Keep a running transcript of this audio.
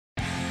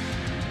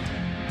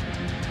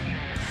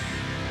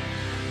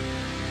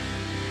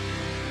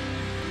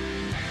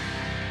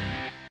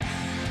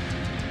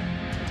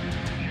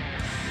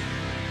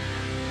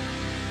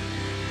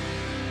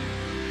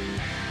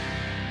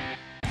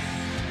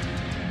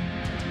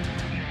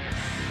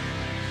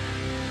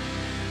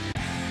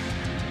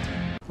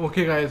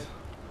Okay guys,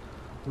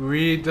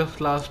 we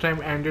just last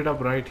time ended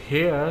up right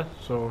here,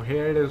 so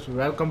here it is.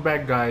 Welcome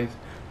back guys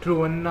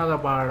to another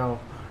part of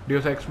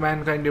Deus Ex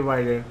Mankind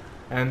Divided,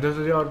 and this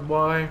is your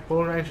boy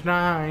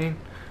 499,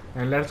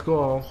 and let's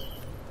go.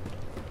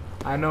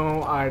 I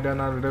know I done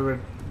a little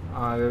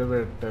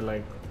bit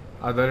like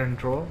other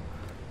intro.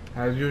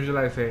 As usual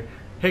I say,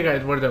 hey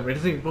guys, what's up,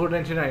 it's me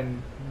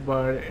 499,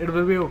 but it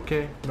will be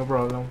okay, no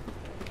problem,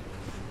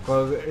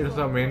 cause it's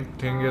the main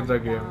thing is the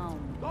game.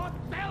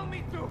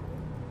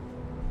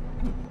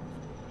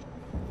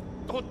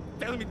 Don't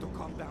tell me to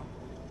calm down.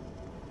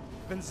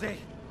 When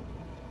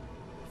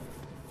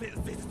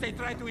they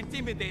try to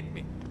intimidate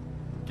me,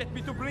 get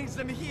me to bring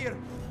them here,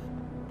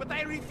 but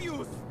I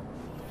refuse.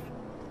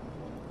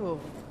 Who?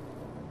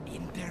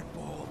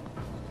 Interpol.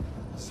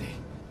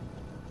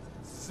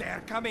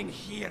 They're coming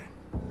here.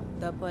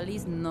 The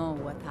police know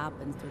what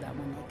happens to them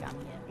when they come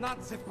here.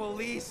 Not the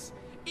police.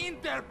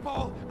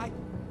 Interpol. I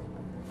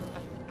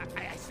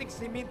think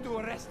they mean to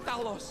arrest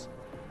Talos.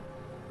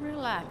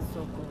 Relax,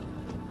 Soko.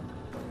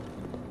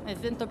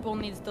 If Interpol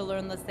needs to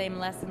learn the same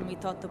lesson we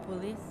taught the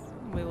police,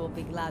 we will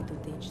be glad to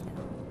teach them.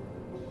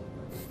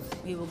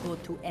 We will go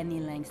to any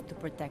lengths to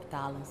protect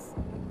Talos.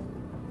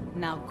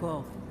 Now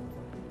go.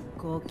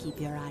 Go keep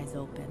your eyes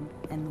open,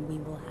 and we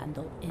will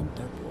handle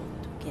Interpol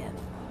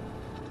together.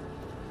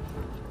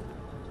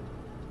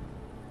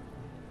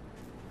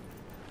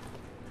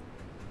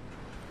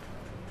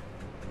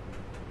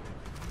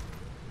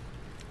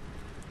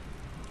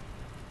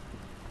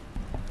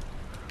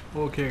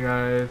 Okay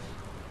guys,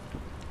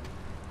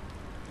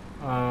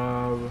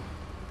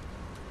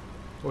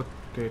 what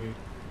did it?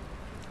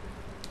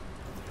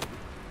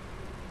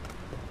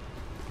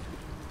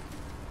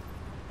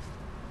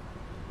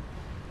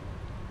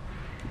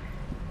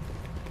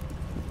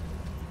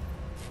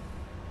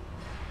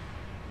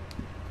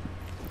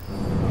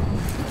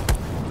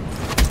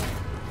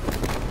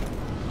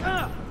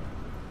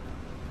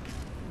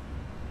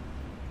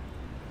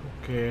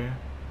 Okay.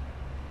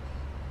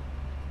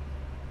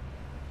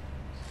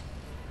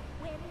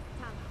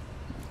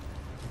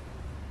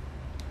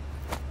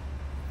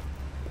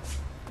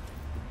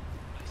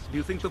 Do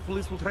you think the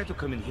police will try to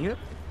come in here?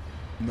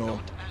 No.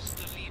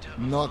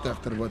 Not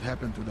after what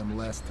happened to them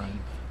last time.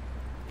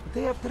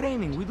 They have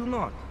training, we do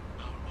not.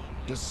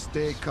 Just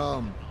stay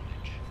calm.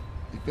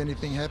 If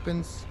anything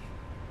happens,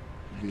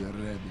 we are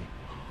ready.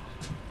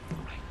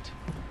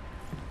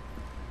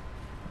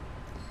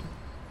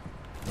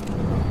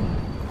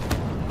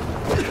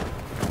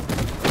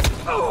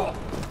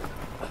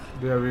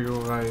 There we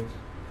go guys.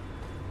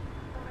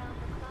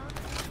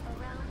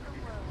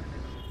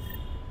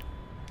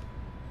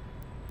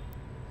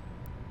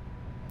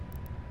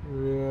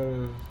 Where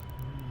is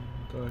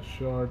the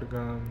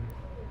shotgun?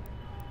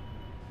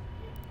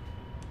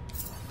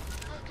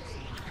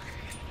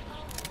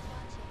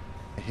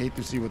 I hate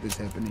to see what is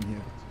happening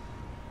here.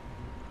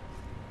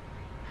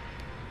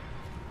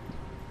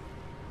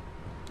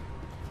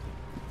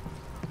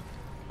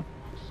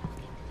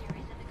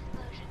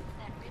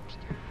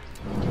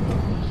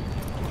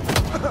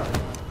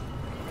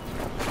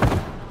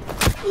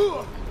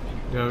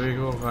 There we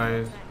go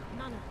guys.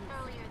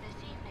 Earlier this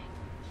evening,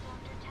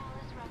 Dr.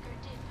 Talos Rucker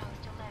did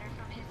post a letter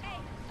from his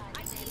home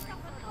inside the neighboring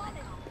Cocoa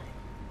complex,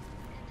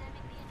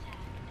 condemning the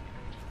attack and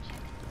urging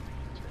Czech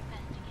authorities to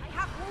investigate. I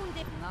have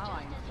wounded. Now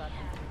I'm Just as he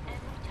certain. had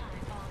every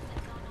time bombs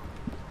had gone off.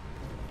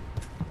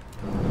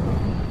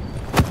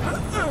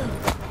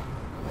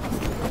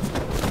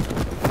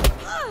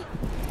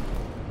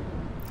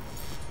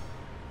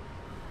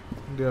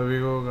 There we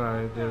go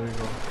guys, there we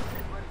go.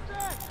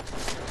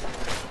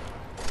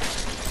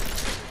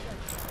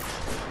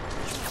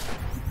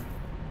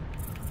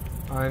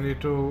 I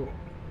need to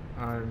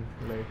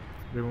like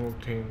remove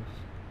things.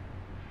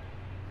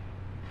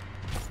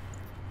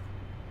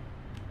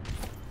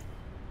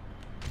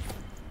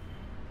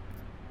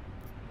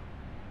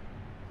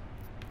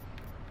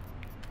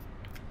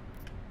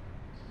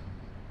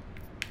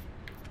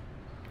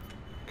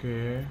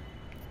 Okay.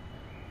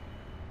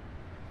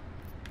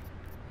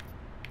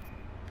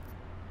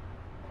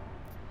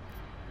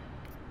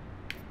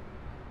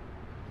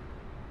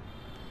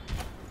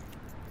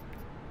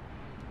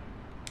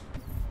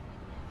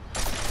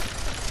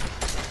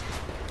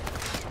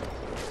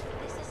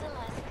 This is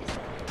Alaska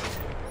Center.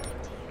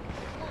 Reporting to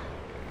you live.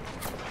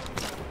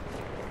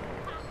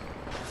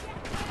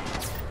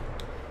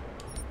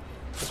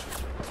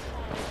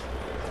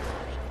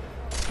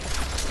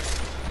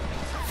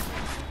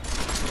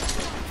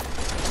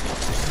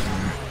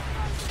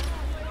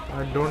 I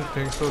don't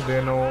think so.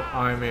 They know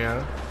I'm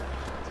here.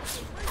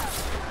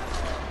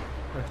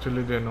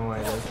 Actually, they know I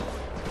guess.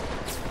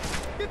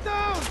 Get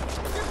down!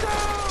 Get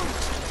down!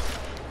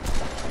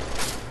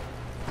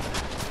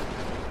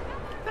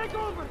 Take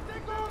over!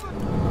 Take over!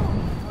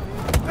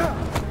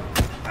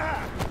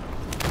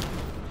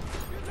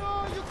 You know,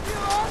 you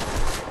kill us,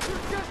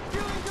 you're just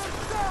killing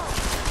yourself!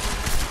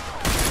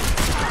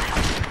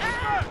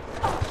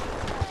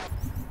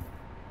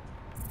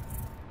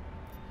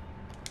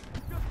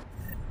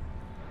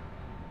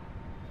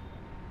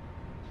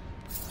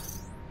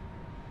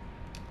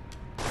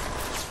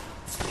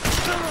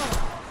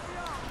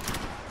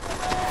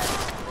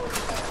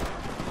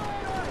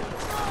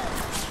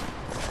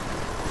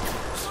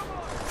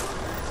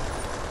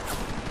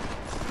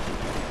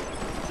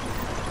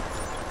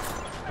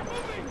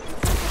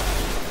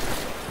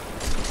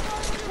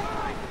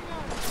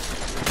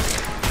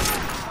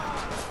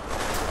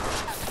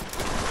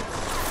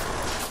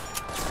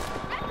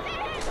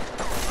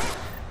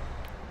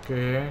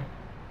 Okay.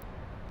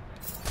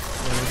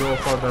 Let's go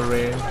for the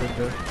range with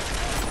this.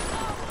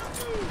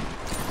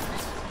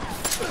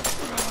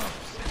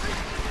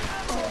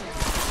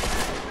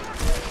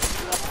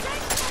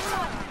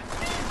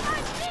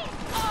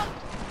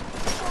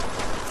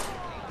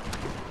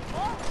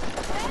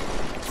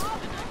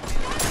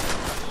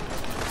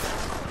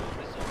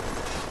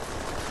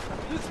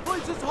 This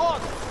place is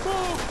hot!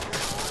 Move!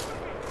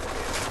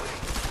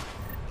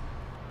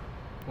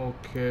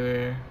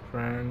 Okay,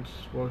 friends,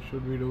 what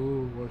should we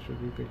do? What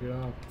should we pick it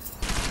up?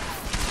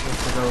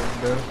 Let's pick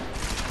up this.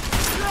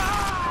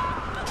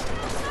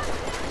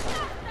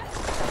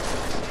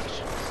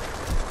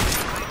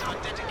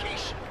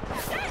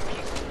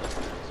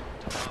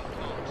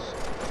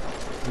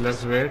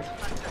 Let's wait.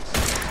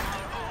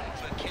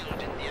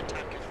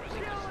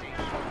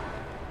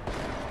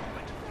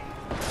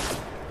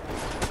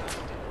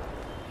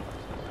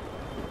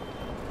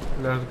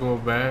 Let's go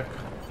back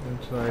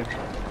inside.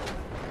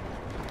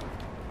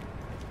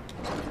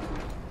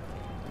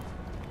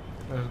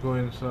 Let's go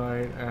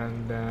inside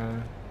and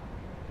then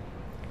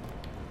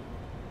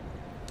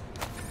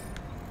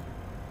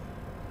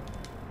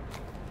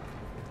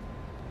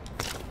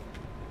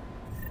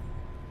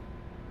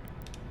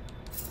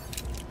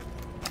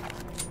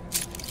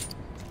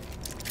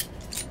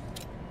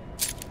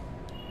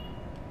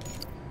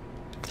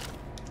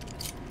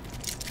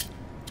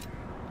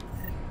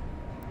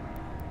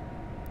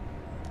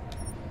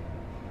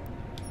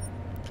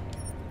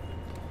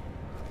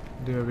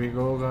there we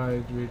go,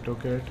 guys, we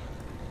took it.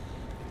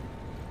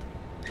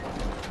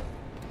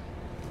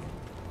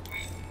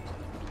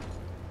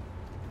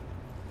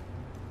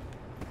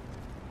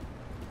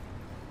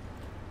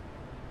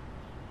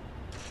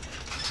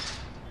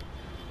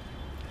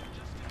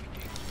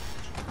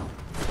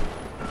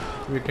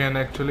 We can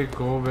actually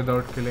go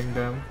without killing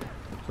them.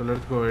 So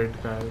let's go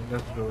ahead, guys.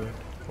 Let's do it.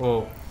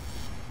 Oh.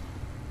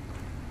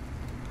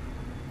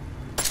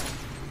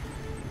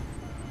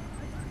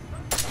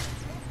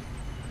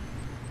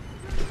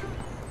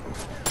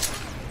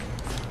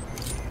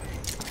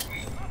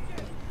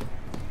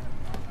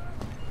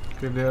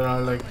 Okay, there are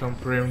like some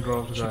frame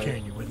drops, guys.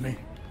 Chicane, you with me?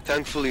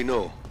 Thankfully,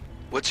 no.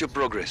 What's your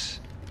progress?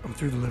 I'm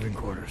through the living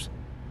quarters.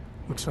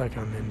 Looks like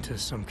I'm into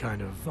some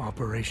kind of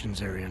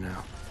operations area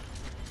now.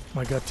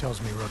 My gut tells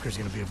me Rucker's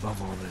gonna be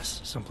above all this,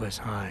 someplace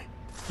high,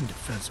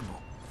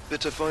 indefensible.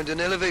 Better find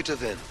an elevator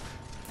then.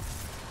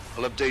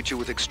 I'll update you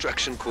with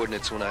extraction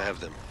coordinates when I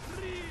have them.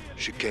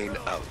 Chicane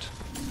out.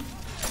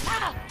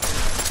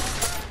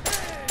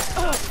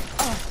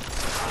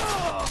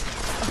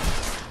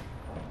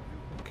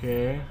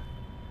 Okay.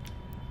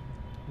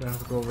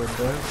 Let's go with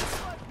this.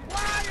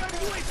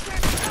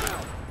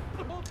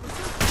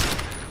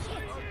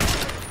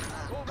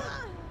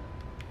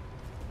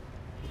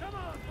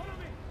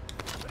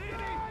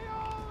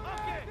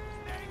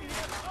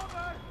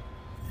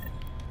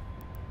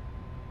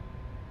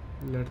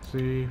 Let's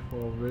see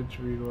for which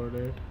we got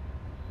it.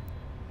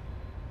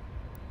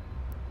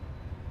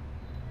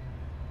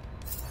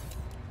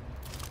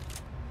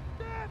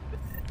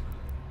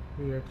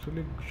 We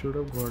actually should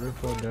have got it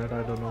for that.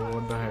 I don't know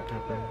what the heck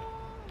happened.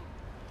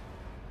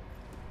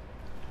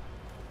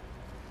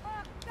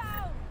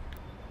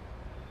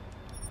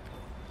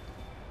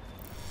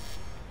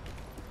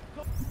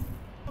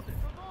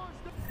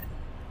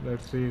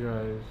 Let's see,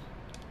 guys.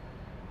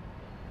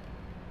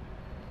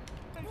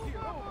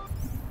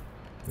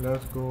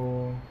 Let's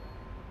go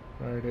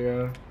right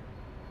here.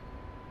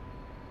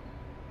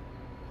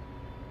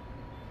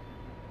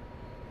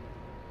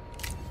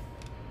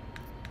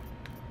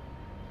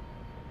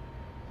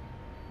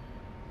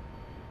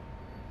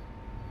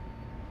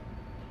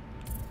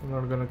 I'm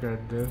not gonna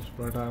get this,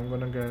 but I'm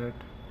gonna get it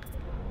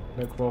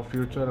like for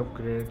future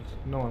upgrades.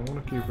 No, I'm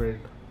gonna keep it.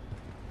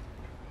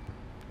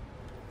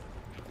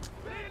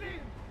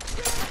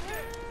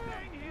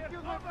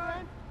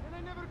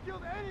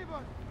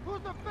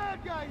 Who's the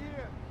bad guy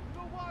here? You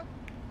know what?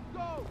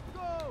 Go!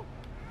 Go!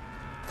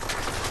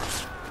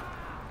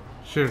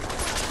 Shit.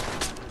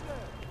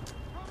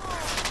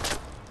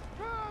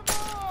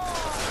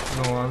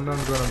 No, I'm not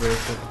gonna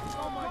waste it.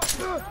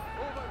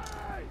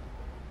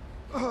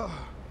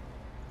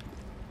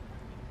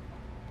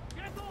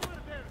 Get over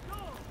there! Go!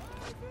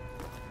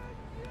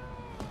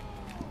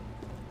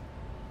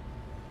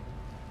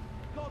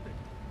 Got it!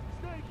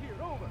 Stay here!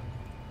 Over!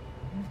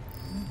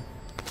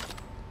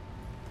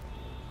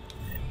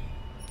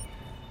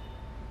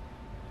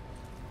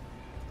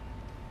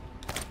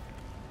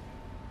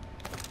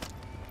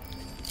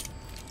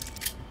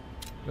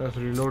 Let's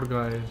reload,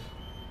 guys.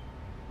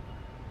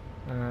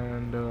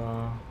 And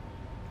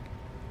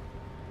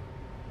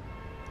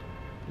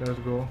let's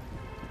go.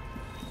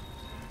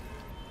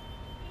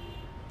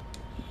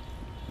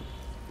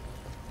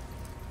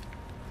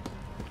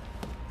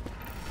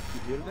 You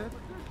hear that?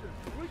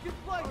 We can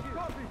fly here!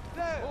 Copy!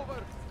 There!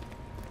 Over!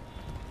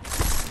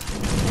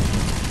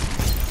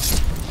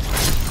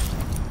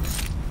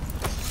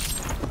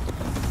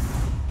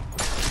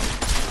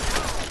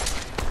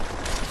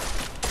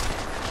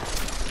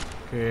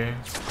 Okay.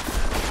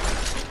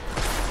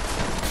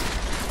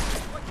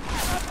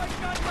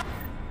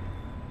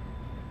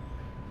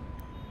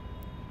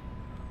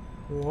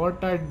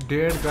 What I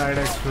did guide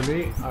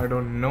actually, I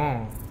don't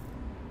know.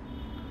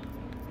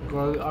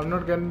 Because I'm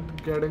not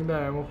getting the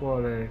ammo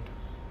for it.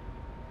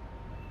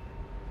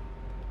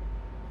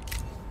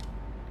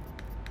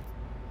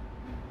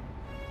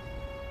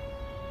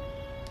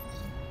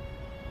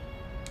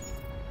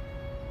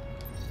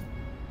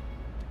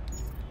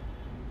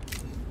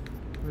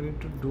 We need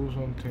to do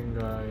something,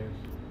 guys.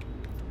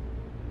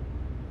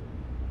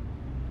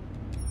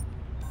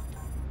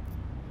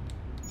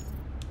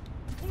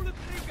 Pull the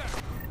trigger!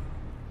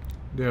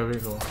 There we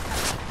go.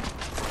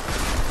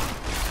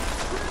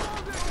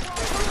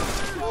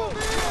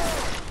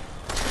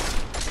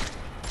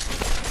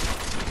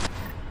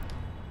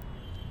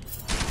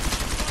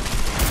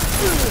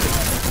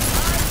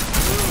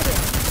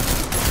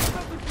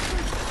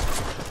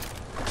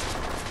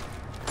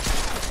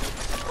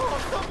 Oh,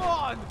 come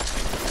on!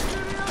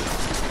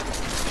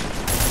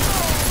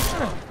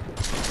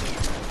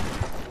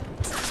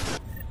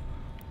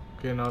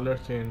 Okay, now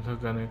let's change the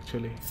gun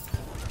actually.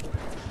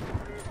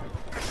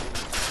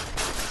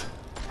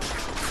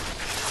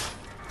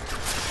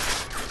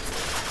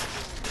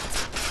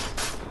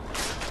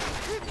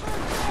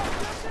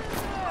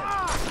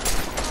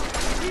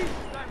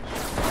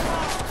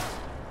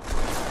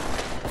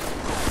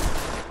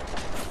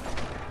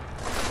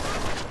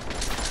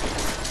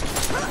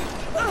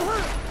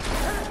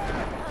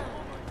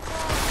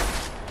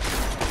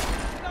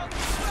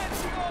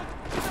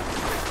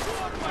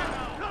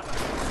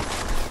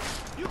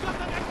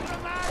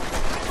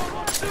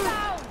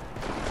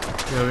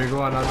 There we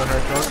go, another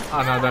headshot,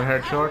 another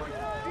headshot.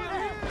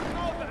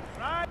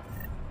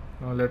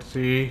 Now let's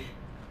see.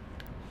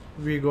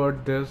 We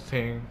got this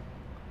thing,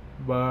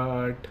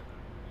 but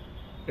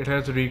it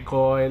has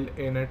recoil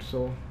in it,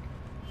 so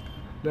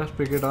let's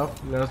pick it up.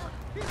 Let's.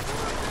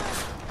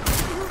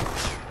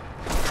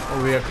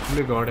 Oh, we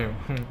actually got him.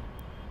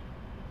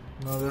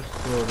 Now let's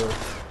throw this.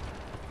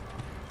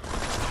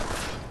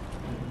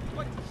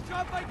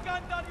 Shove my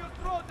gun down your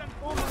throat and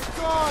oh my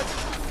god!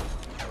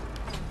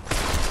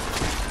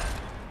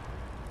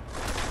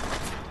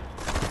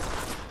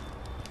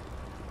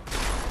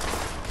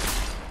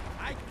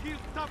 I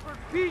killed tougher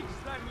pigs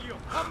than you.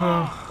 Come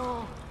on!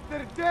 Oh,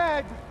 they're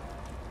dead!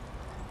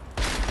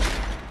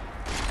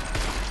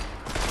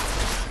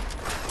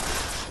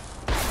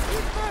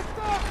 He's messed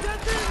up!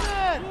 Get in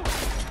there!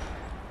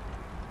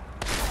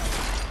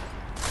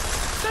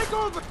 Take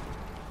over!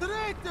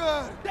 Traitor!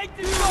 Take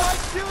the shot!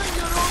 Killing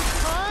your own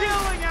kind?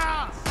 Killing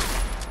us!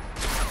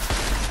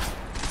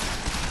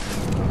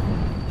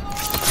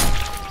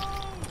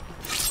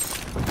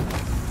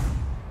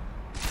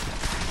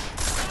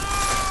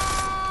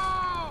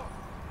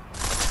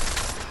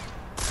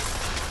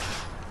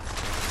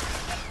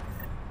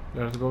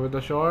 Let's go with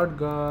the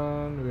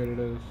shotgun. Where it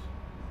is?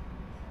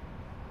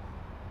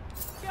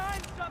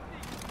 Behind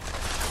something!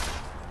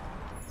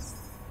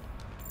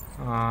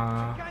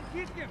 Can't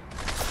hit him!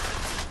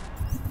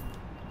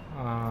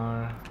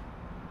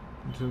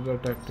 This is the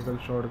tactical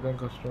shotgun.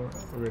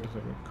 Wait a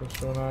second.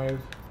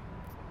 Customize.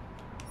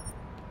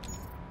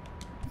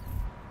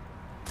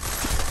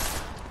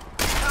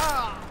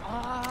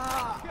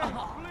 Okay,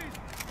 please!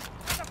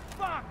 What the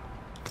fuck?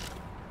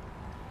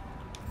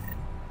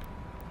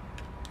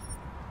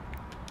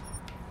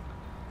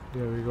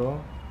 There we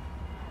go.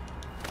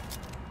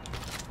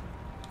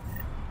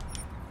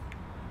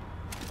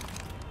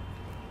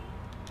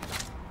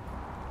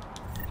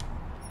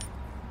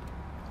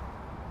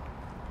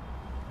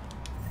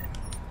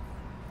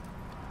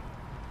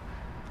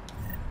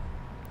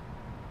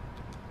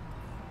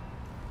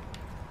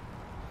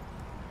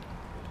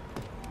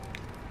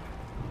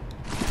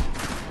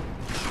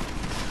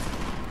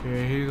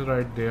 Okay, he's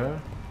right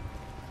there.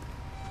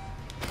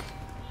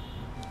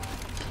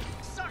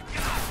 Suck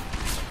it up!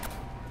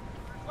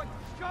 What?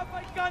 Shove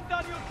my gun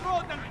down your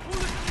throat and pull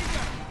the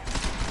trigger!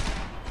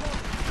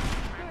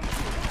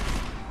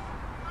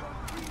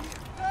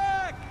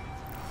 Back!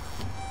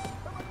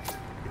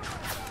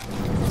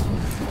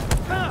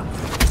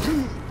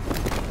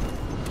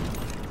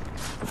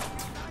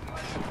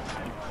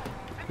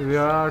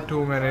 There are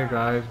too many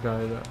guys.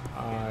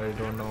 I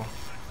don't know.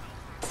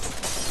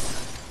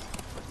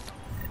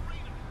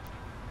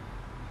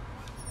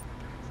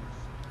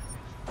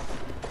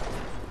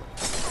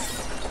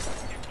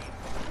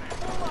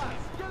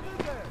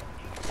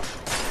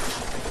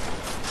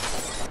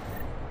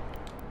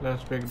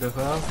 Let's pick this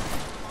up.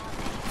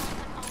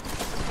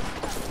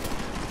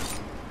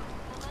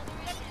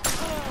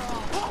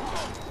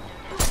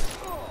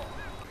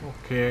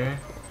 Okay.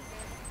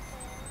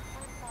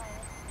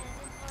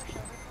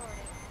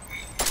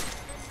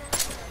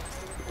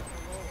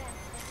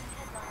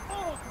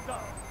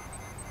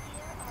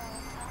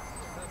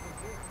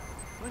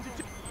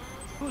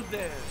 Who's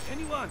there?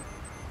 Anyone?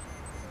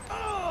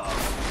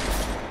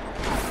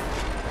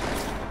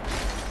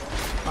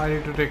 I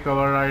need to take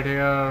cover right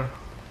here.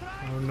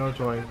 No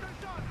choice.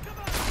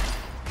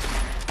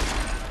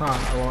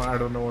 I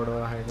don't know what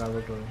the heck I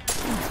was doing.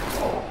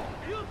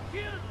 You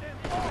killed them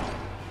all!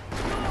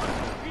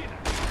 You're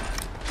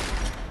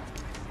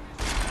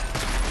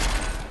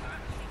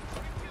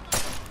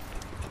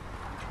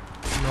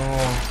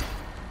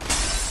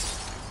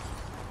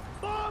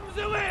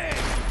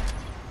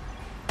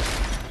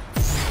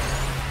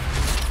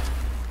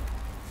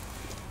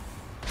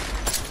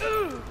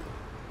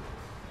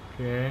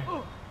Okay.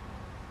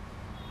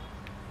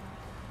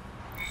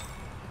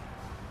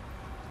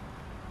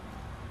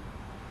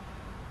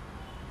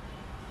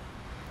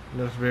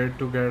 Let's wait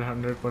to get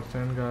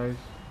 100%, guys.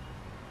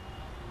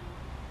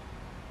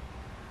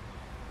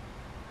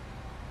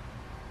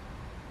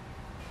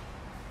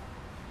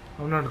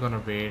 I'm not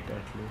gonna wait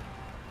at least.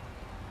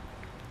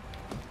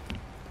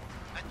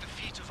 At the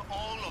feet of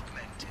all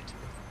augmented,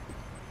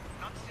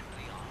 not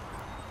simply all.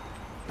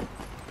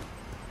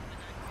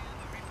 And I fear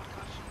the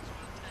repercussions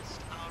will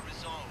test our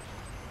resolve,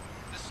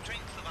 the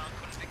strength of our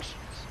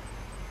convictions.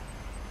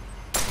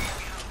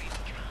 We are being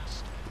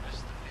cast as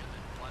the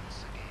villain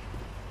once again.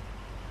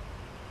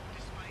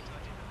 Despite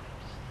our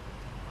denials,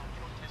 our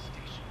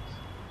protestations,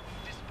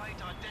 despite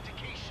our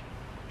dedication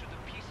to the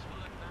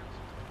peaceful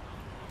advancement of our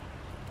cause.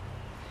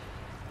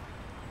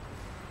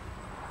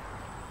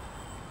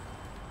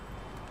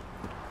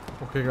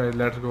 Okay guys,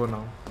 let's go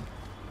now.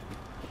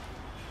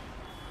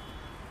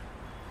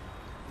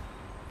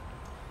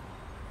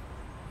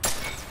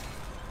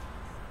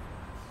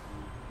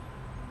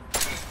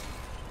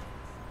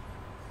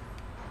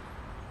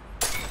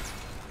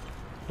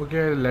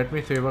 Okay, let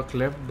me save a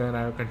clip, then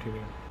I'll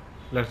continue.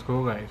 Let's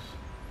go, guys.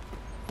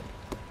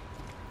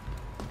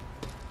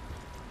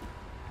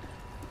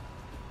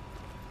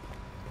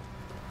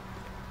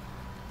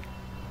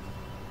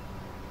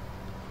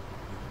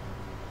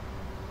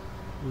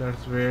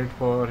 Let's wait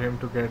for him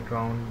to get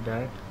around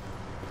that.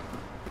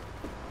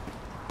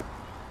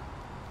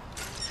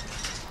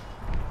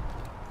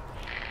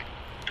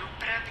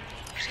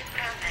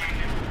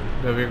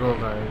 There we go,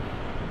 guys.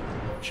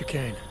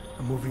 Chicane,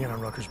 I'm moving in on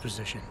Rucker's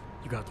position.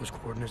 You got those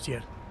coordinates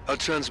yet? I'll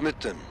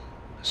transmit them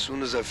as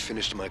soon as I've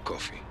finished my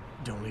coffee.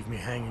 Don't leave me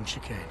hanging,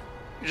 Chicane.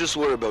 You just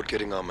worry about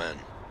getting our man.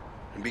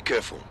 And be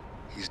careful.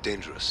 He's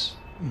dangerous.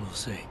 We'll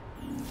see.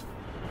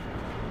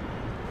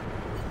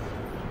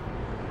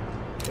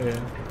 Yeah.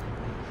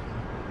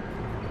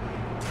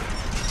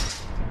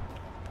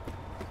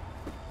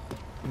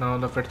 Now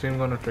the cutscene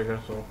gonna trigger,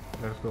 so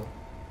let's go.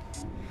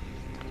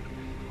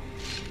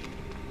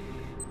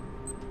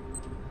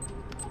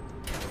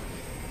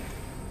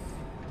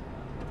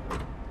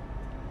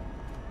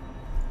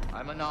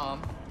 I'm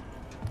unarmed.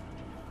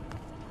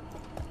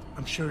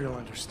 I'm sure you'll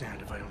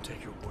understand if I don't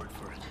take your word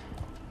for it.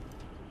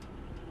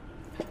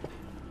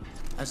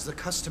 As the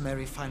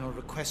customary final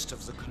request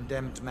of the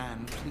condemned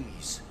man,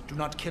 please, do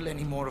not kill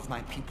any more of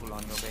my people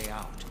on your way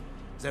out.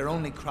 Their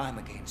only crime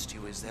against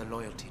you is their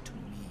loyalty to me.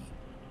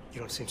 You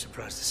don't seem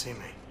surprised to see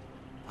me.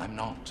 I'm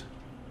not.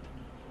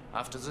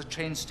 After the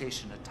train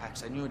station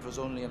attacks, I knew it was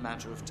only a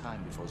matter of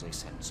time before they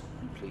sent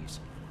someone. Please,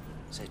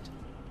 sit.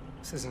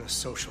 This isn't a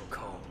social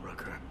call,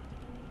 Rucker.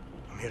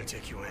 I'm here to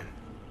take you in.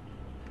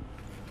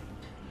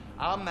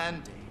 Our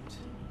mandate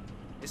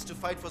is to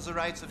fight for the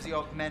rights of the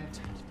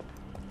augmented.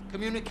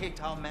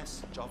 Communicate our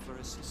message, offer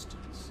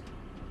assistance.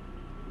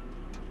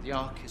 The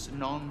Ark is a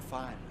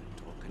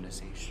non-violent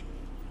organization.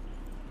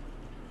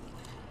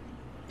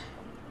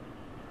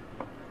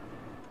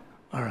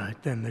 All right,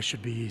 then this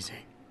should be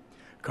easy.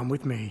 Come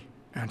with me,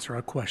 answer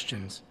our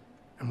questions,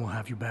 and we'll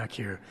have you back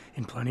here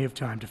in plenty of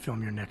time to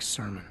film your next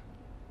sermon.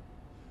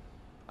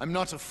 I'm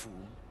not a fool.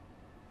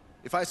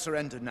 If I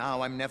surrender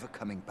now, I'm never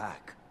coming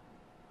back.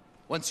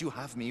 Once you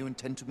have me, you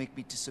intend to make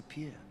me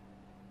disappear.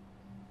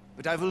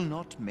 But I will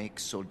not make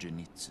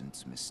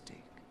Solzhenitsyn's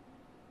mistake.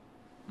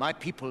 My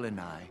people and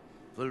I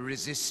will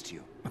resist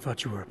you. I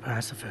thought you were a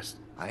pacifist.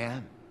 I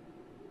am.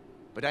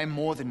 But I'm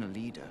more than a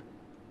leader.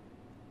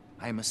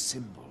 I am a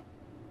symbol.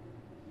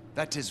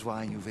 That is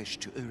why you wish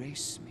to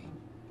erase me.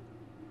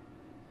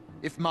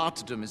 If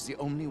martyrdom is the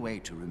only way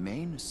to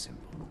remain a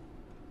symbol,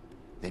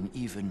 then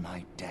even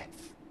my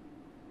death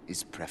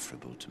is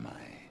preferable to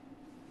my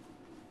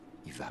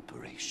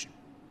evaporation.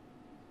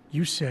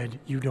 You said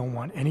you don't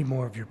want any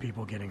more of your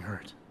people getting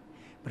hurt.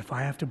 But if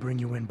I have to bring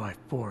you in by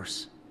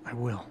force, I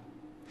will.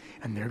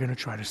 And they're gonna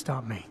try to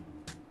stop me.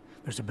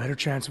 There's a better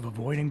chance of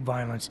avoiding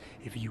violence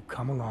if you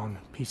come along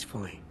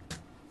peacefully.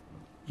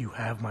 You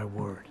have my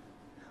word.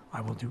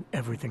 I will do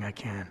everything I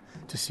can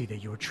to see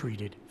that you're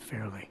treated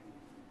fairly.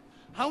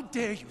 How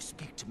dare you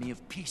speak to me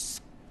of peace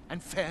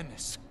and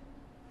fairness?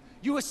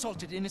 You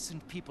assaulted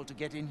innocent people to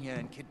get in here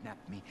and kidnap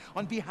me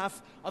on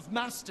behalf of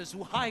masters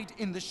who hide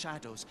in the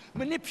shadows,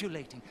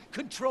 manipulating,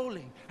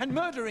 controlling, and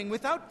murdering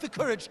without the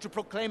courage to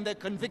proclaim their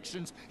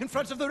convictions in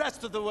front of the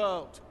rest of the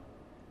world.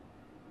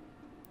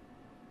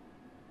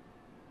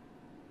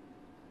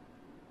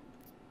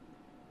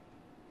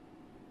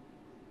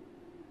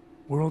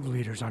 World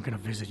leaders aren't gonna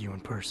visit you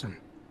in person.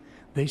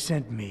 They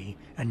sent me,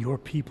 and your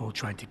people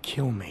tried to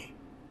kill me.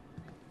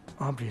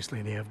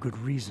 Obviously, they have good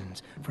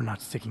reasons for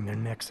not sticking their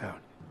necks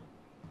out.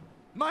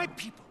 My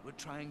people were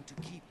trying to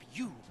keep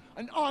you,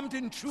 an armed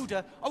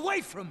intruder,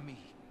 away from me.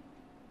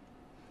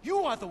 You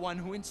are the one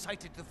who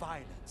incited the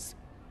violence.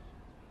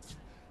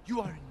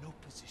 You are in no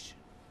position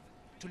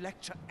to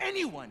lecture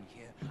anyone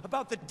here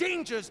about the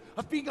dangers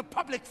of being a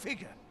public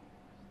figure.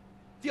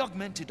 The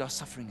Augmented are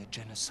suffering a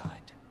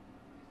genocide.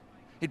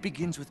 It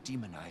begins with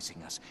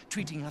demonizing us,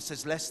 treating us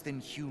as less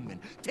than human,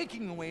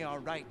 taking away our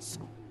rights.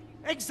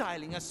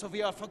 exiling us so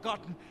we are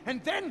forgotten,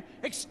 and then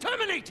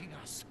exterminating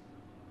us.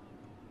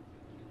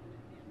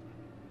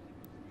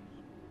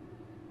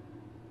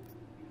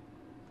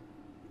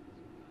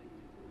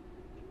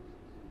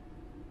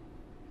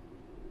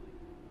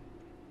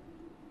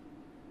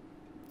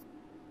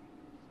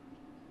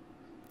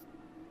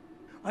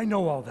 I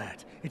know all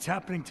that. It's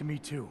happening to me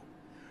too.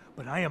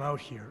 But I am out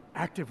here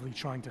actively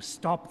trying to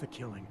stop the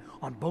killing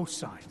on both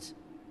sides.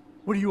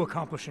 What are you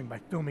accomplishing by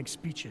filming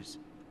speeches?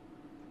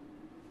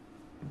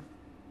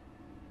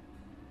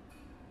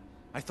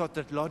 I thought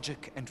that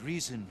logic and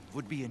reason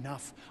would be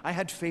enough. I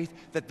had faith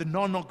that the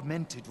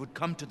non-augmented would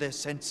come to their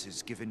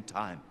senses given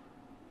time.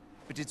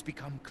 But it's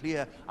become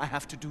clear I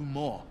have to do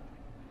more.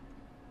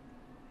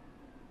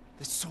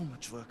 There's so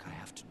much work I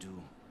have to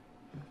do.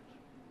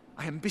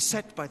 I am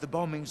beset by the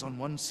bombings on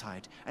one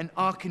side and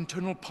Ark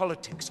internal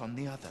politics on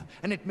the other,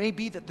 and it may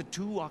be that the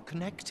two are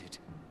connected.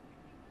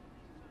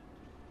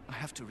 I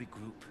have to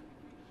regroup,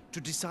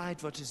 to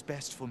decide what is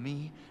best for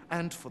me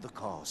and for the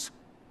cause.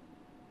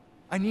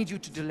 I need you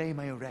to delay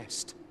my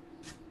arrest,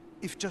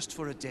 if just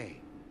for a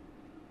day.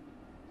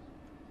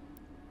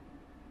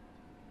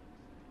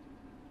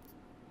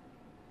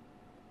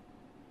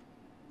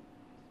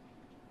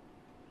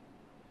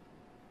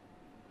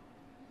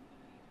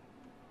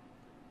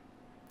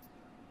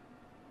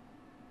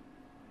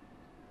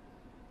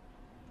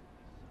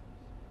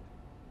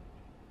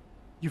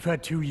 You've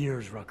had 2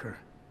 years, Rucker.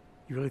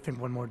 You really think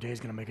one more day is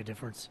gonna make a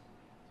difference?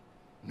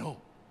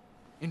 No.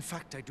 In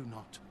fact, I do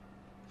not.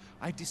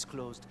 I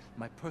disclosed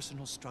my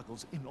personal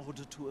struggles in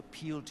order to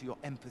appeal to your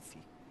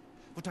empathy.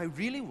 What I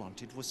really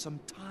wanted was some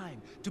time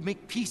to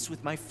make peace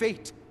with my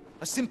fate.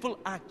 A simple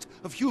act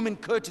of human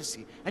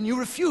courtesy, and you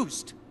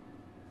refused.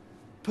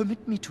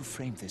 Permit me to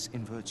frame this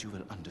in words you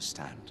will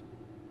understand.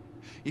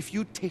 If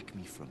you take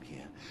me from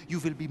here, you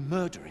will be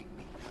murdering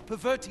me,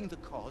 perverting the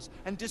cause,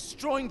 and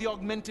destroying the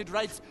Augmented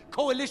Rights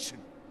Coalition.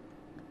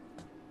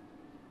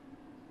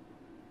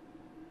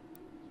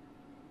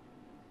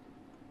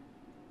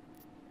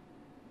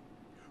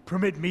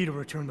 Permit me to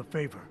return the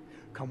favor.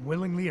 Come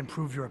willingly and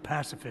prove you're a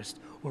pacifist,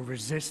 or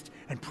resist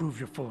and prove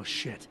you're full of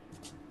shit.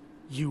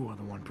 You are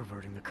the one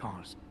perverting the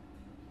cause.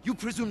 You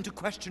presume to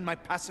question my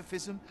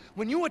pacifism?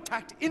 When you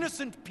attacked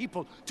innocent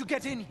people to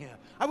get in here,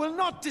 I will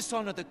not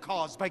dishonor the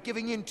cause by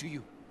giving in to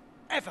you.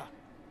 Ever.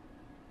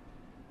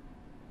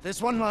 There's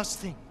one last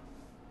thing.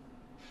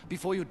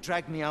 Before you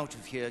drag me out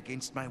of here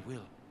against my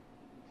will.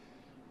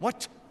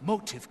 What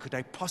motive could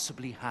I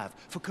possibly have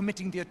for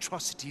committing the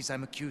atrocities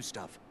I'm accused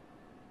of?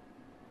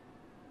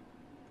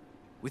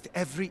 With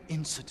every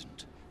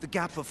incident, the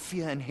gap of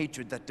fear and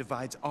hatred that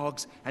divides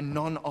Augs and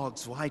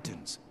non-Augs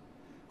widens.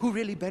 Who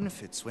really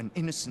benefits when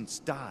innocents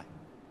die?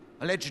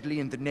 Allegedly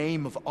in the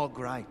name of Aug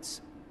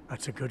rights.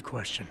 That's a good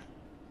question.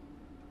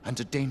 And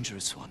a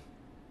dangerous one.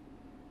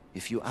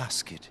 If you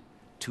ask it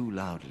too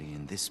loudly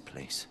in this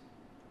place.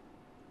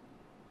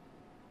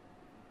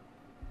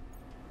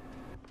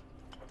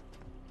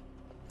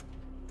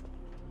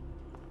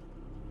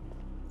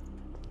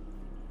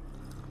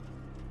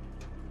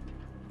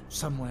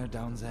 Somewhere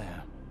down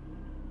there,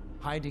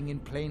 hiding in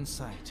plain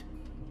sight,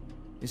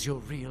 is your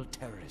real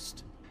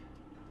terrorist.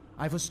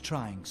 I was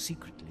trying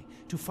secretly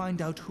to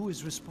find out who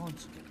is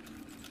responsible.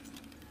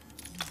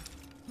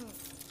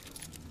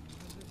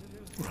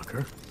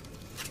 Rucker?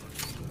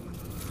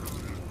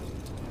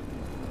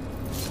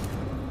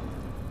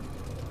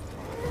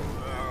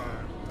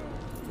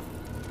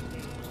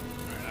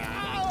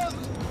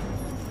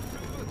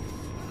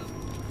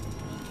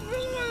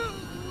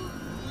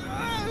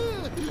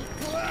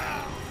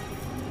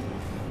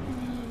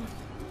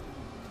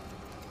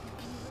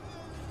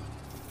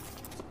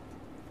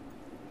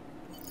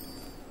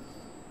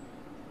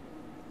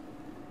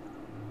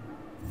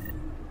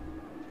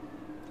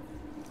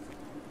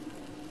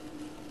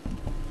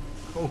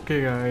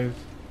 Okay, guys.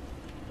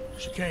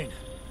 Chicane,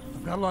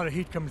 I've got a lot of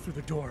heat coming through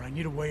the door. I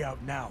need a way out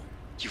now.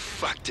 You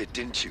fucked it,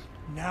 didn't you?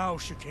 Now,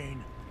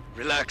 Chicane.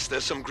 Relax,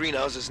 there's some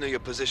greenhouses near your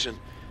position.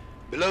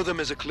 Below them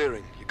is a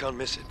clearing. You can't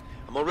miss it.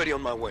 I'm already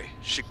on my way.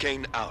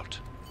 Chicane out.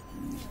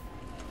 No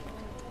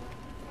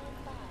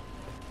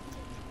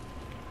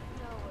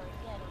word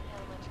yet on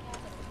how much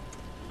capital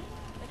we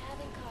need, but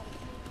having caught a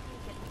sneak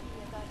peek at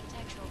Lucia's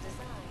architectural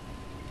design,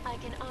 I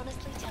can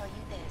honestly tell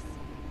you this.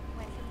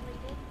 When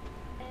completed,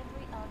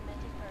 every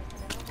augmented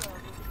person in the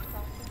world will be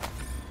crossing.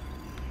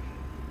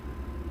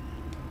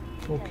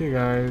 Okay,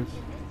 guys.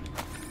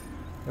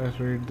 Let's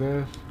read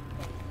this.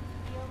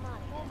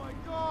 Oh my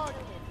God!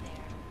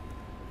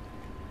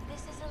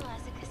 This is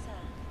Eliza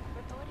Kassan,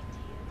 reporting to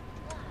you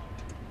live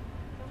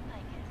from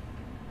Picus.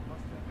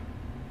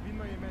 In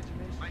my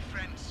imagination. My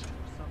friends,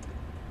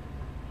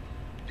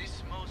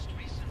 this most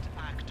recent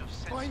act of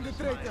Find the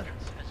senseless traitor.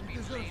 violence has He been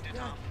deserves laid at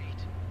death. our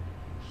feet.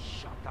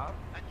 Shut up.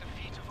 At the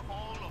feet of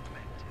all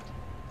augmented.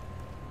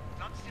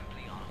 Not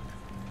simply Ark.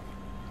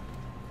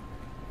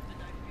 And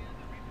I fear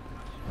the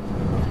repercussions.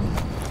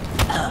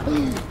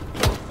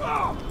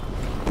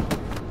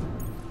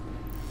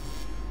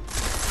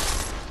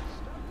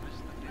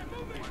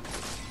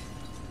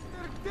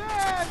 They're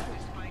dead!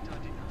 Despite our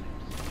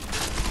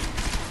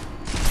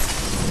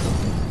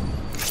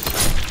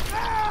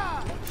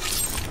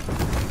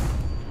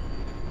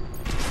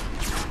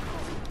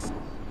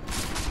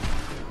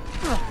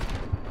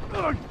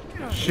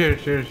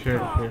Shit.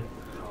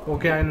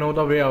 Okay, I know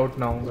the way out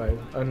now, guys.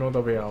 I know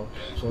the way out.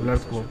 So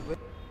let's go.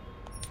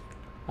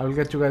 I will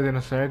get you guys in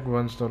a sec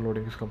once the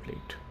loading is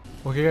complete.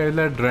 Okay, guys,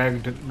 let's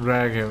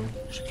drag him.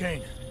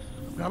 Chicane,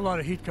 I've got a lot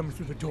of heat coming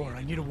through the door.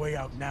 I need a way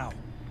out now.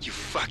 You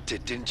fucked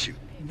it, didn't you?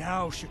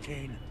 Now,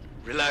 Chicane.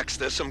 Relax,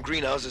 there's some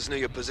greenhouses near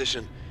your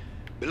position.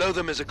 Below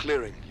them is a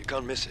clearing. You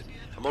can't miss it.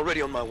 I'm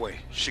already on my way.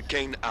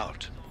 Chicane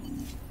out.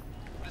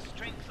 The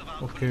strength of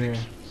our Okay.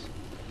 convictions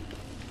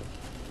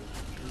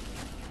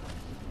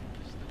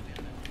is the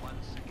villain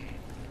once again.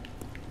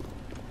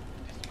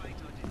 Despite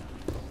our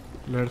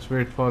denial, Let's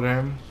wait for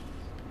him.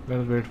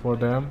 Let's wait for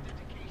them.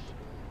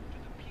 dedication to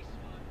the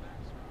peaceful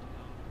advancement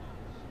of our cause.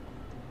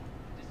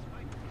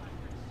 Despite the fact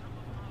that some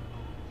of our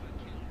own were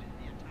killed in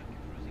the attack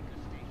at Rosica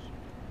Station.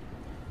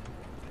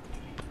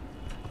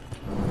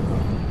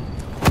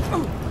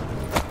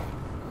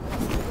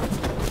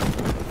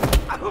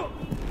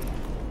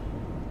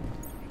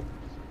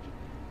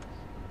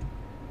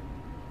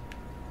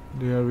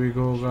 There we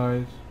go,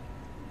 guys.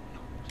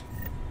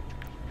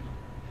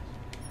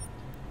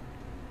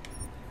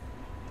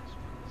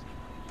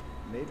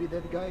 Maybe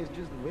that guy is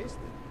just wasted.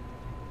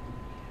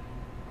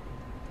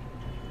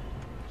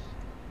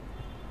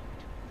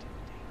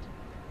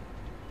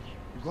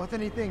 You got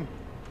anything?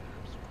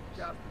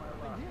 Just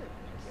my luck.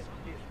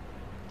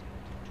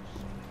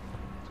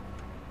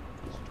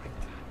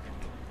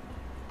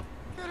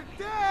 They're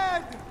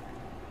dead!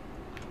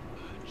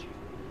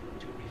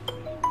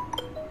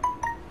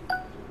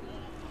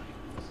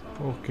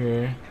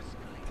 Okay.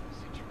 Escalate the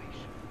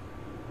situation.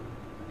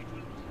 It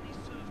will only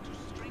serve to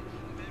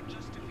strengthen their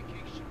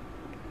justification.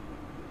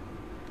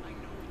 I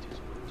know it is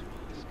wrong to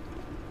ask.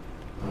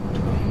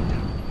 To lay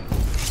down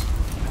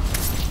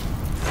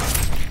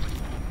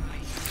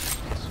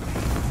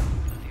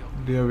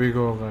There we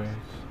go, guys.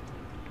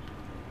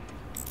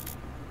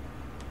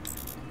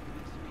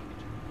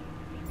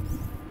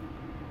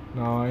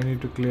 Now I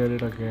need to clear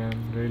it again,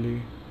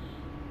 really.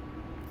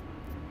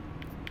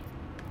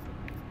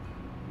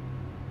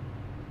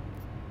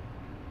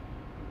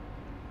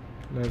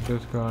 Let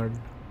discard.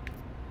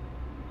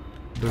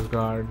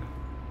 Discard.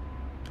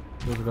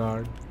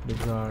 Discard.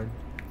 Discard.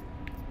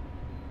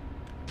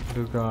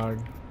 Discard.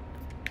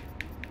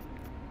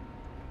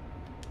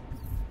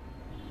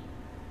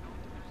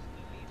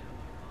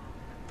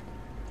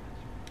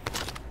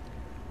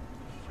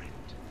 friend.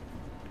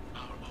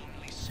 Our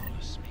only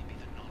solace may be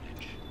the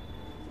knowledge,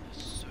 the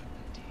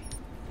certainty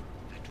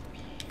that we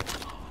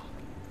are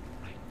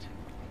right.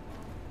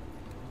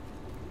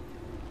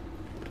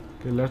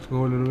 Okay, let's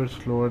go a little bit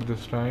slower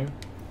this time.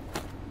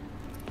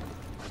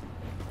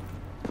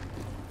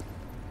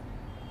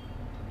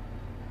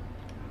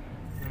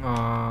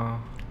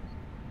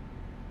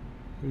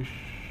 We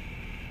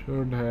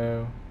should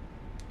have.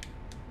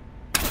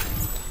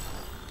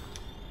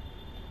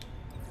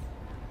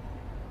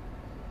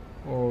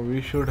 Oh,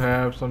 we should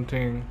have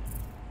something.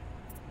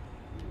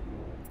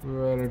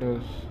 Where it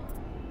is?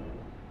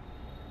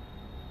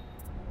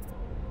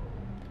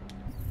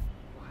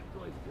 Why do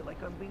I feel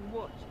like I'm being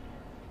watched?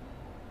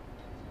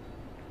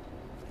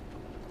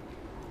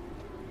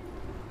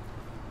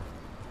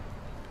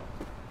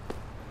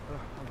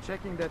 I'm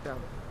checking that out.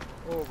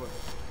 Over.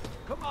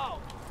 Come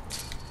out!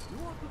 You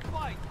want to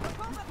fight?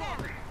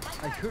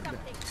 I heard that.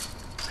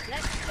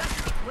 Let's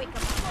just wake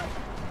up.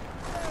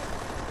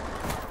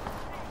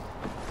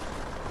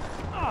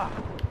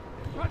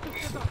 Try to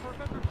get up for a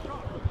better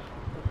shot.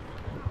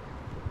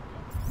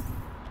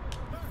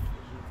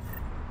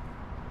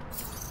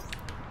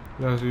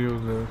 Let's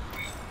use this.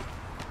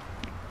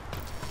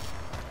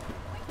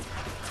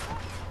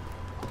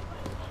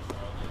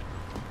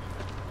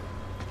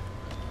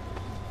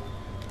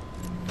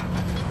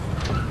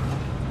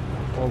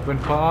 Open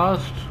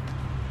fast.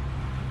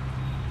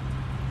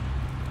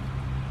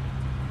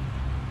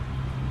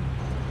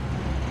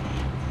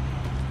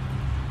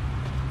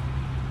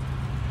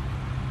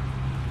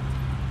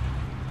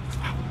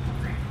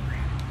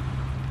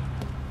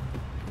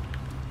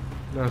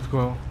 Let's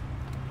go.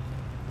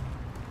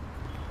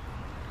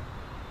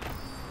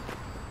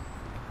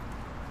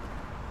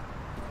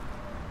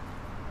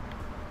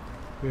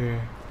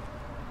 Okay.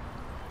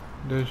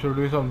 There should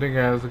be something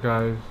else,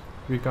 guys.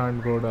 We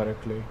can't go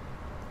directly.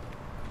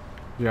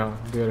 Yeah,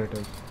 there it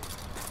is.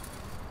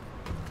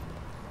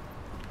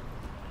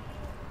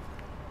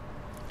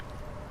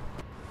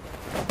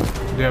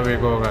 There we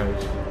go,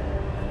 guys.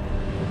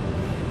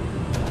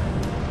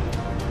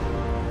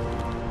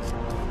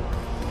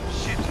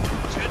 Shit!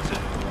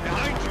 Jensen!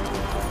 Behind you!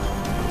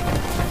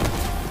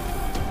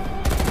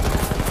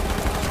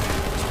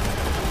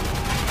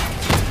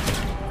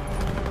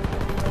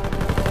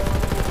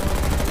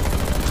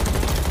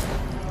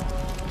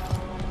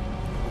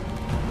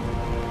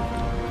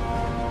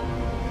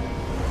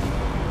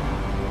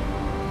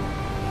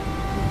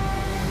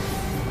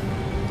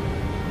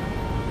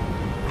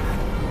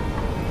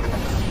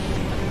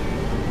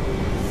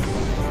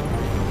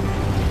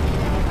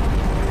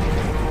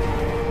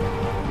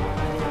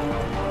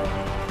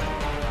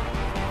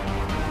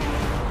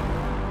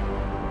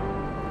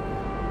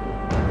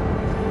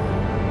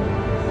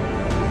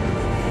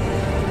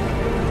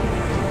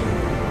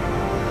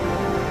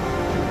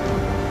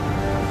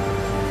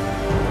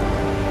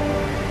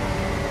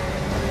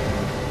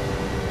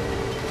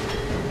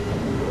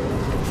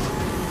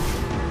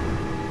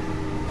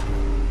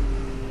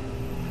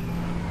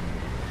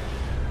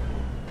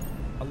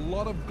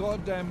 lot of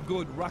goddamn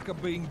good Rucker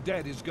being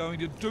dead is going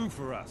to do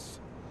for us.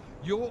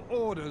 Your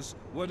orders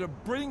were to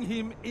bring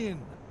him in.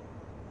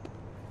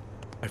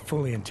 I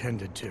fully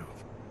intended to.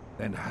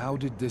 Then how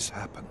did this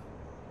happen?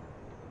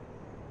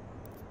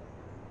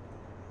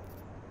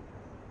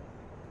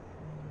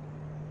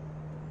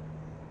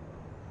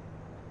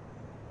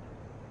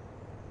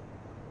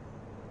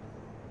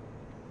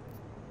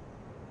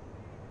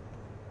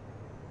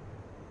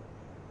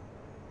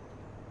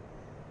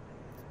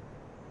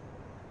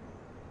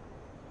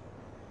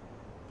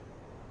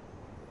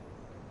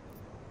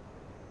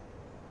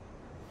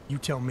 You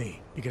tell me,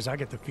 because I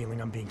get the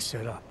feeling I'm being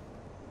set up.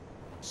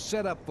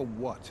 Set up for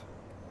what?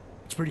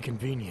 It's pretty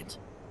convenient.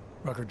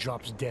 Rucker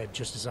drops dead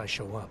just as I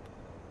show up.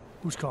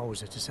 Whose call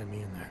was it to send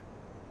me in there?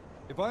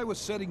 If I was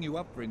setting you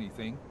up for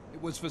anything,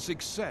 it was for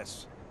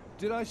success.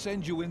 Did I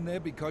send you in there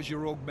because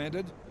you're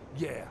augmented?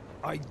 Yeah,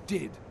 I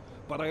did.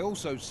 But I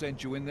also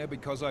sent you in there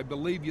because I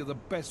believe you're the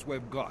best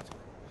we've got.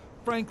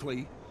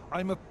 Frankly,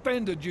 I'm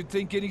offended you'd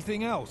think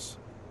anything else.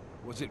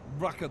 Was it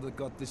Rucker that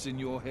got this in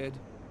your head?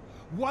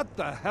 What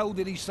the hell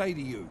did he say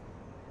to you?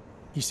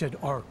 He said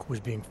Ark was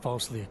being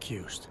falsely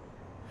accused.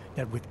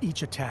 That with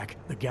each attack,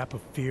 the gap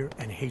of fear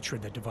and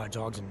hatred that divides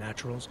Augs and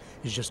Naturals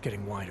is just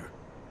getting wider.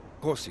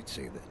 Of course he'd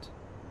say that.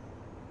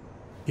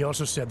 He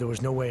also said there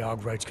was no way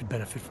Augrites could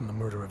benefit from the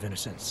murder of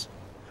innocents.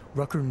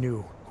 Rucker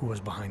knew who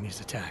was behind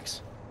these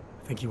attacks.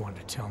 I think he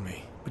wanted to tell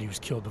me, but he was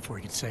killed before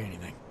he could say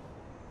anything.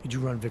 Did you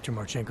run Viktor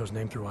Marchenko's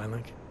name through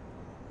iLink?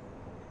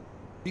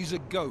 He's a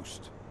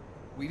ghost.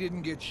 We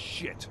didn't get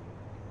shit.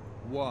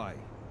 Why?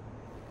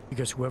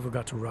 Because whoever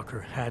got to Rucker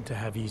had to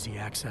have easy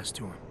access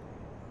to him.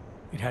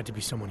 It had to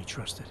be someone he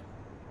trusted.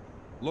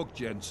 Look,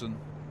 Jensen,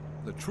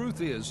 the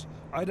truth is,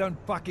 I don't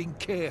fucking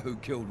care who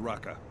killed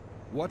Rucker.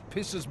 What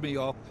pisses me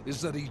off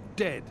is that he's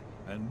dead,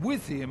 and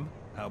with him,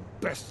 our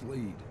best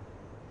lead.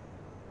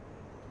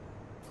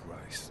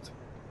 Christ.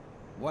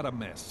 What a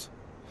mess.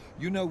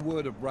 You know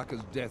word of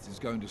Rucker's death is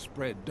going to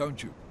spread,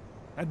 don't you?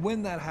 And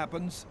when that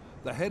happens,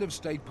 the head of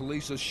state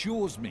police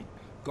assures me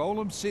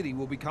Golem City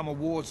will become a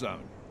war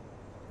zone.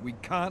 We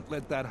can't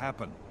let that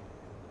happen.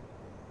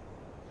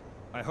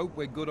 I hope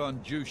we're good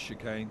on juice,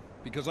 Chicane,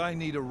 because I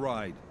need a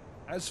ride.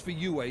 As for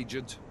you,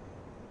 Agent...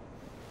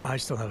 I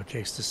still have a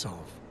case to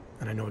solve,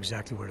 and I know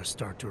exactly where to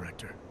start,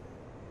 Director.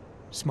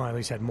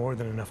 Smiley's had more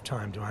than enough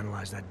time to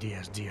analyze that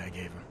DSD I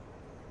gave him.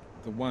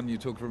 The one you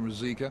took from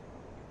Ruzika?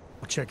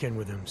 I'll check in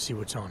with him, see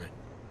what's on it.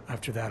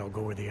 After that, I'll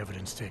go where the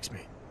evidence takes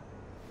me.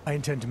 I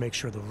intend to make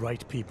sure the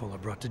right people are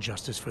brought to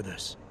justice for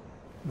this,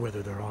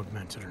 whether they're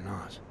augmented or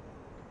not.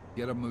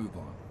 Get a move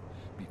on,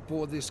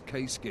 before this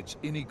case gets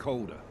any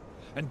colder.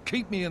 And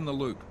keep me in the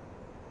loop.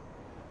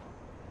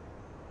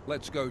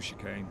 Let's go,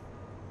 Chicane.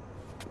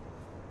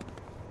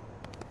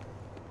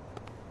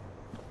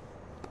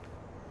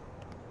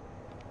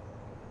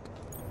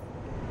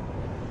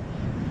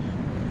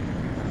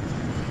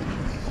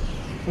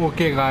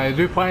 Okay guys,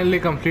 we finally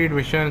complete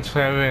mission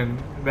 7.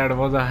 That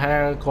was a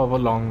heck of a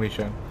long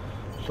mission.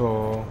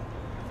 So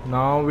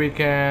now we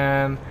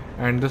can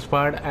end this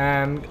part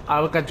and I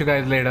will catch you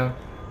guys later.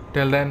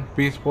 Till then,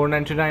 peace,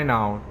 499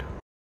 out.